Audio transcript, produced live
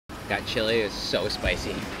That chili is so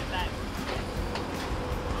spicy.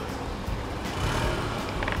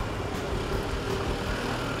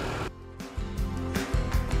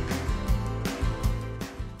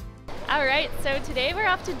 Alright, so today we're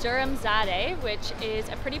off to Dürümzade, which is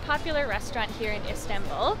a pretty popular restaurant here in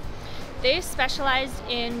Istanbul. They specialize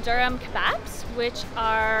in Dürüm Kebabs, which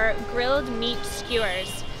are grilled meat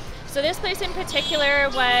skewers. So this place in particular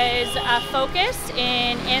was a focus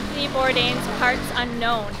in Anthony Bourdain's Parts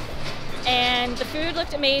Unknown. And the food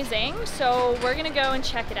looked amazing, so we're gonna go and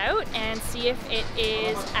check it out and see if it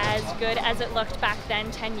is as good as it looked back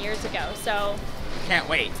then 10 years ago. So Can't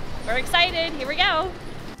wait. we're excited, here we go.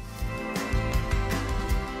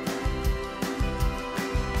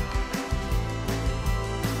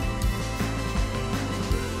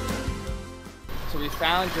 So we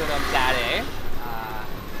found Dürümzade.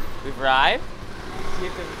 We've arrived. Let's see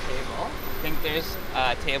if there's a table. I think there's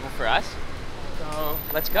a table for us. So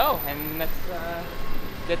let's go and let's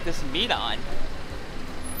get this meat on.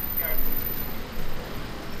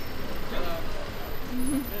 Hello.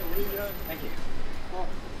 Thank you.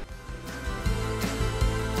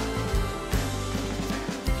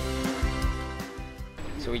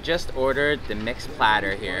 So we just ordered the mixed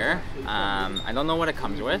platter here. I don't know what it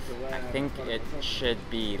comes with. I think it should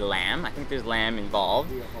be lamb. I think there's lamb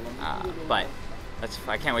involved, but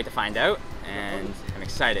I can't wait to find out, and I'm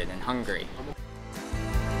excited and hungry.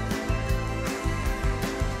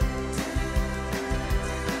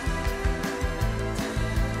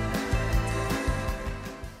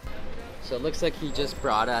 So it looks like he just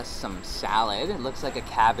brought us some salad. It looks like a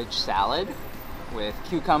cabbage salad with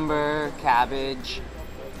cucumber, cabbage,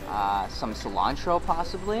 some cilantro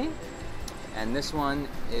possibly, and this one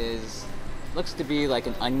looks to be like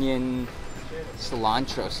an onion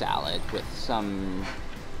cilantro salad with some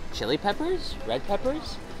chili peppers, red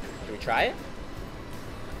peppers. Should we try it?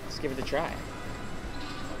 Let's give it a try.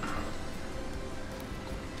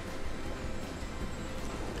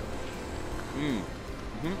 You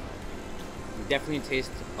definitely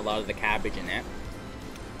taste a lot of the cabbage in it.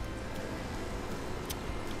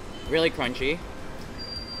 Really crunchy.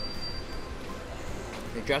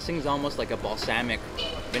 The dressing is almost like a balsamic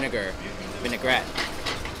vinaigrette.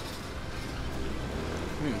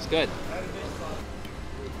 It's good.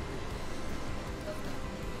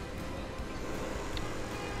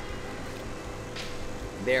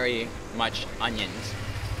 Very much onions.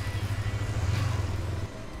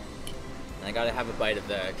 And I gotta have a bite of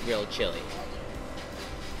the grilled chili.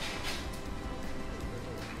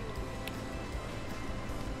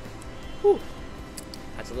 Whew.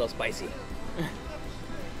 That's a little spicy.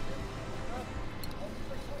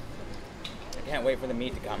 I can't wait for the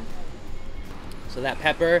meat to come. So that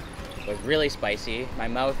pepper was really spicy. My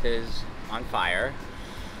mouth is on fire.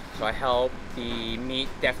 So I hope the meat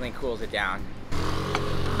definitely cools it down.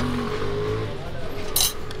 Oh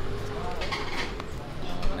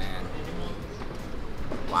man.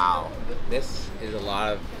 Wow. This is a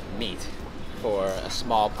lot of meat for a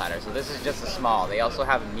small platter. So this is just a small. They also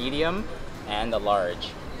have a medium and a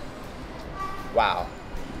large. Wow.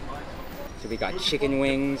 So we got chicken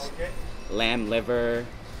wings, lamb liver,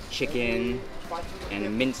 chicken, and a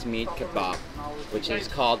mincemeat kebab, which is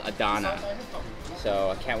called Adana.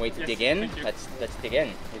 So I can't wait to dig in. Let's dig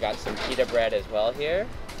in. We got some pita bread as well here.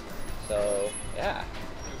 So yeah,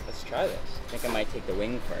 let's try this. I think I might take the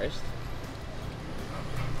wing first.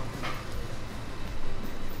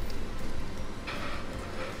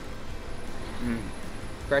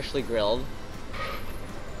 Freshly grilled.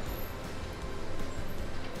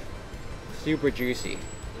 Super juicy.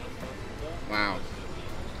 Wow.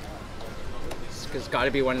 It's got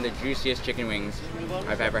to be one of the juiciest chicken wings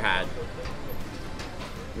I've ever had.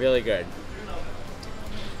 Really good.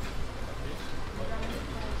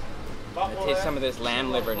 I'm gonna taste some of this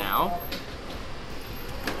lamb liver now.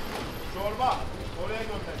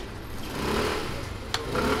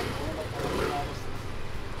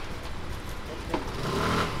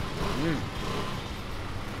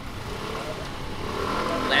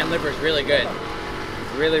 Lamb liver is really good.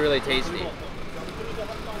 It's really, really tasty.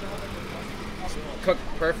 It's cooked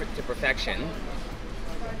perfect to perfection.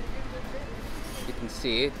 You can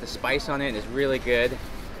see the spice on it is really good.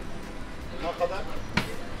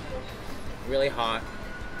 Really hot.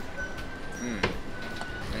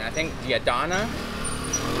 And I think the Adana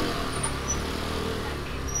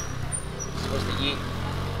is supposed to eat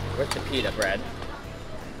with the pita bread.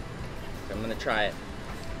 So I'm gonna try it.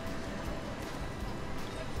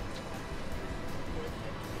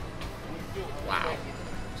 Wow,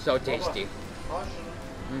 so tasty.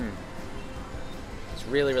 It's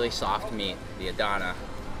really, really soft meat, the Adana.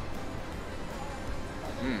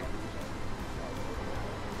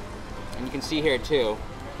 And you can see here too,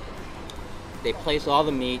 they place all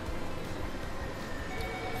the meat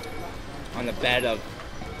on the bed of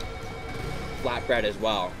flatbread as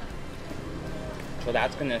well. So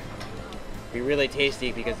that's gonna be really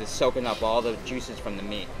tasty because it's soaking up all the juices from the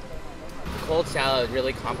meat. The cold salad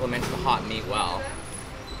really complements the hot meat well.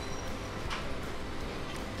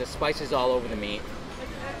 The spices all over the meat.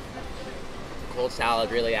 The cold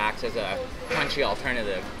salad really acts as a crunchy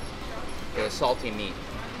alternative to the salty meat.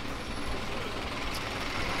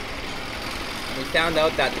 We found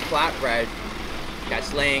out that the flatbread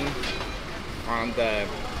that's laying on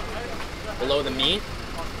below the meat,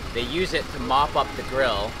 they use it to mop up the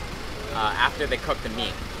grill after they cook the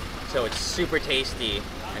meat. So it's super tasty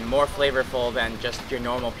and more flavorful than just your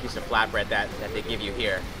normal piece of flatbread that they give you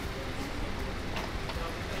here.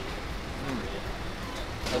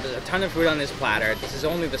 So there's a ton of food on this platter. This is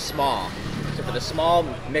only the small. So for the small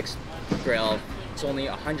mixed grill, it's only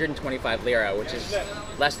 125 lira, which is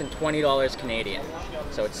less than $20 Canadian.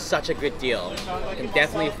 So it's such a good deal. You can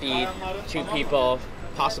definitely feed 2 people,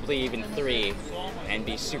 possibly even 3, and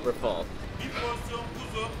be super full.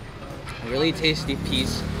 A really tasty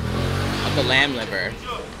piece of the lamb liver.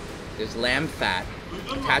 There's lamb fat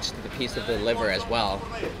attached to the piece of the liver as well.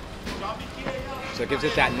 So it gives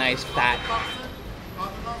it that nice fat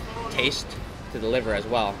taste to the liver as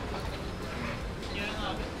well.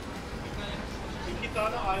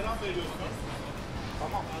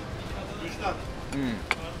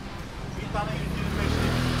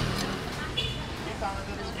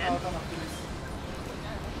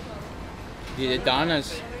 The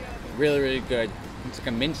Adana's really good. It's like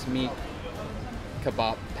a minced meat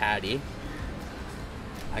kebab patty.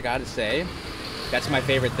 I gotta say, that's my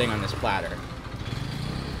favorite thing on this platter.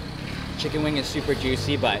 Chicken wing is super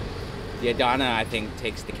juicy, but the Adana, I think,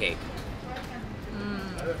 takes the cake.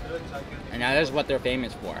 And that is what they're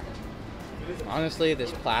famous for. Honestly,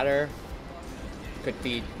 this platter could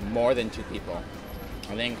feed more than 2 people.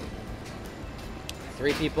 I think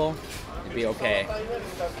 3 people would be okay.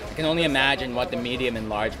 I can only imagine what the medium and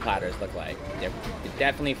large platters look like. They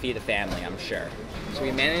definitely feed a family, I'm sure. So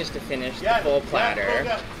we managed to finish the full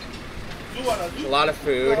platter. It's a lot of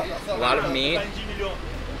food, a lot of meat.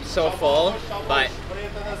 So full, but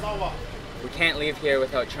we can't leave here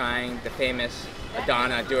without trying the famous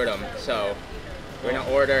Adana dürüm. So we're gonna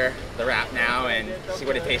order the wrap now and see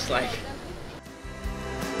what it tastes like.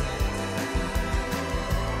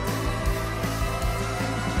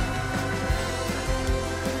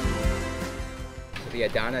 So the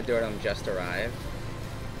Adana dürüm just arrived.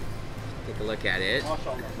 Take a look at it.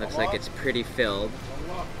 Looks like it's pretty filled.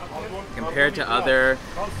 Compared to other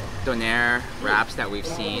doner wraps that we've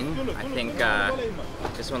seen, I think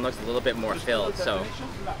this one looks a little bit more filled, so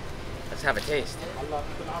let's have a taste.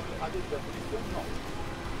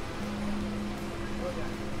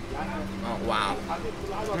 Oh wow.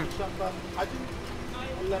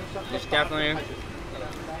 It's definitely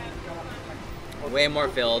way more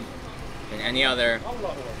filled than any other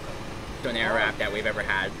doner wrap that we've ever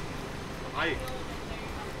had.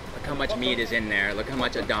 Look how much meat is in there. Look how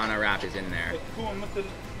much Adana wrap is in there.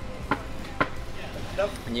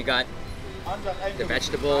 And you got the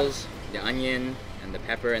vegetables, the onion, and the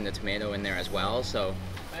pepper and the tomato in there as well. So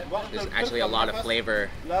there's actually a lot of flavor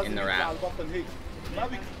in the wrap.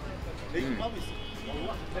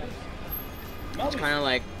 It's kind of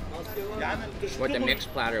like what the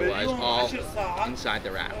mixed platter was, all inside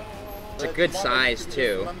the wrap. It's a good size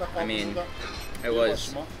too. I mean, it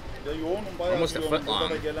was almost a foot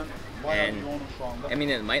long, and I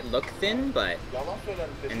mean it might look thin, but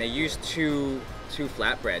and they used two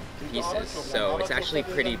flatbread pieces, so it's actually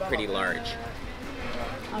pretty large.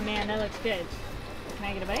 Oh man, that looks good. Can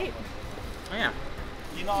I get a bite? Oh yeah.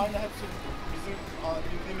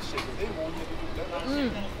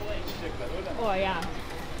 Oh yeah.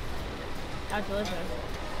 That's delicious.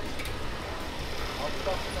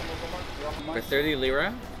 For 30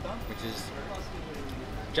 lira, which is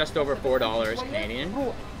just over $4 Canadian,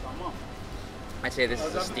 I'd say this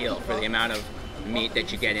is a steal for the amount of meat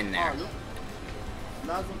that you get in there.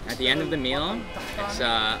 At the end of the meal, it's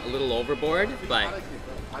a little overboard, but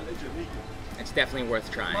it's definitely worth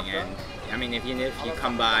trying. And I mean, if you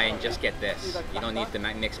come by and just get this, you don't need the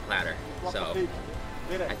mixed platter. So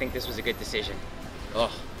I think this was a good decision.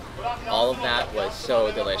 Oh, all of that was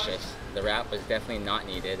so delicious. The wrap was definitely not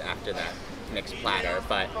needed after that mixed platter,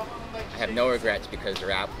 but I have no regrets because the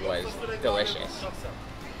wrap was delicious.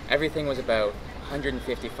 Everything was about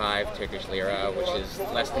 155 Turkish lira, which is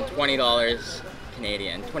less than $20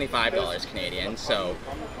 Canadian, $25 Canadian, so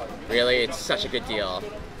really it's such a good deal.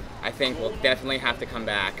 I think we'll definitely have to come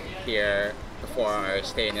back here before our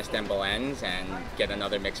stay in Istanbul ends and get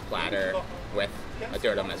another mixed platter with a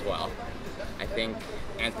dürüm as well. I think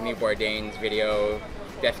Anthony Bourdain's video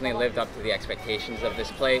definitely lived up to the expectations of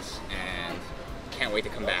this place, and can't wait to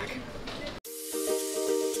come back.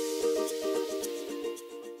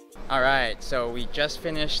 Alright, so we just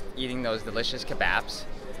finished eating those delicious kebabs.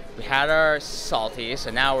 We had our salty,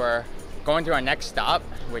 so now we're going to our next stop,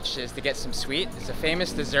 which is to get some sweet. It's a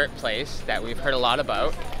famous dessert place that we've heard a lot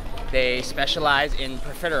about. They specialize in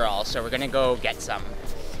profiteroles, so we're gonna go get some.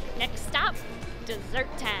 Next stop, Dessert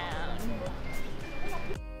Town.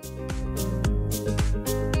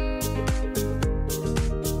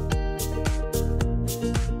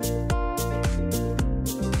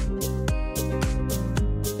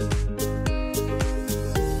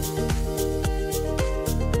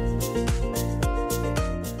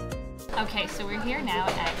 Okay, so we're here now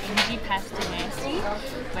at Inci Pastanesi,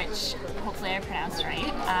 which hopefully I pronounced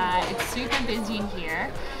right. It's super busy in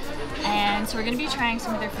here, and so we're going to be trying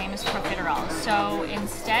some of their famous profiteroles. So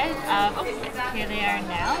instead of, oh, here they are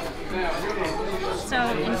now. So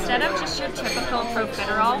instead of just your typical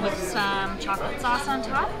profiterole with some chocolate sauce on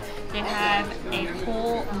top, they have a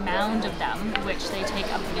whole mound of them, which they take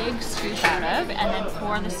a big scoop out of and then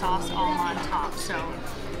pour the sauce all on top. So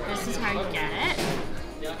this is how you get it.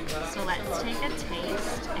 So let's take a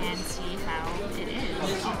taste and see how it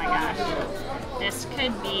is. Oh my gosh, this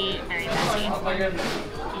could be very messy.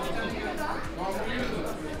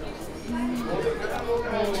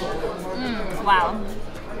 Wow,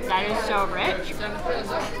 that is so rich.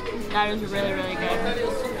 That is really, really good.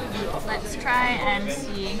 Let's try and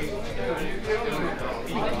see if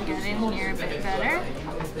we can get in here a bit better.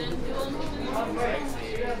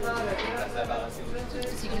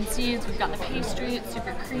 So you can see we've got the pastry, it's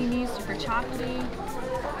super creamy, super chocolatey.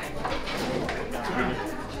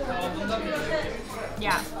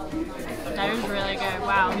 Yeah, that is really good.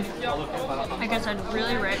 Wow. Like I said,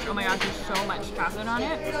 really rich. Oh my gosh, there's so much chocolate on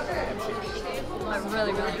it. But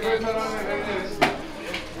really, really good.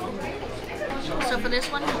 So for this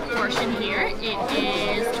one portion here, it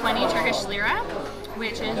is 20 Turkish lira,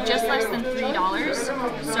 which is just less than $3.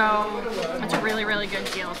 So it's a really, really good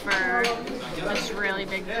deal for this really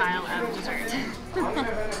big pile of dessert.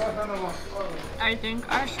 I think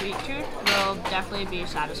our sweet tooth will definitely be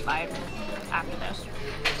satisfied after this.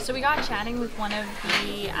 So we got chatting with one of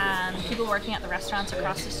the people working at the restaurants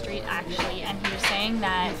across the street actually, and he was saying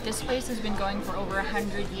that this place has been going for over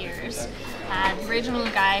 100 years. The original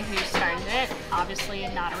guy who started it, obviously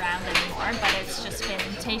not around anymore, but it's just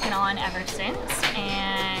been taken on ever since,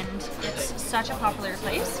 and it's such a popular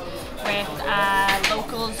place with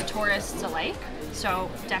locals, tourists alike. So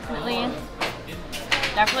definitely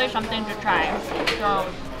something to try. So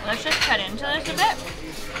let's just cut into this a bit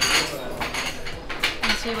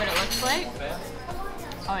and see what it looks like.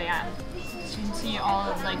 Oh yeah, so you can see all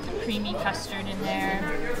of like the creamy custard in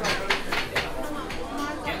there.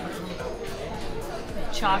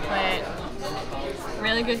 Chocolate,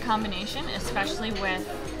 really good combination, especially with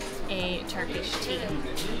a Turkish tea.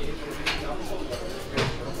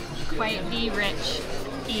 Quite the rich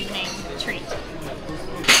evening treat.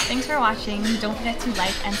 Thanks for watching. Don't forget to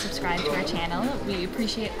like and subscribe to our channel. We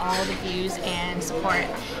appreciate all the views and support,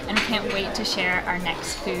 and we can't wait to share our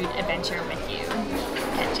next food adventure with you.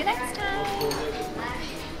 Catch you next time.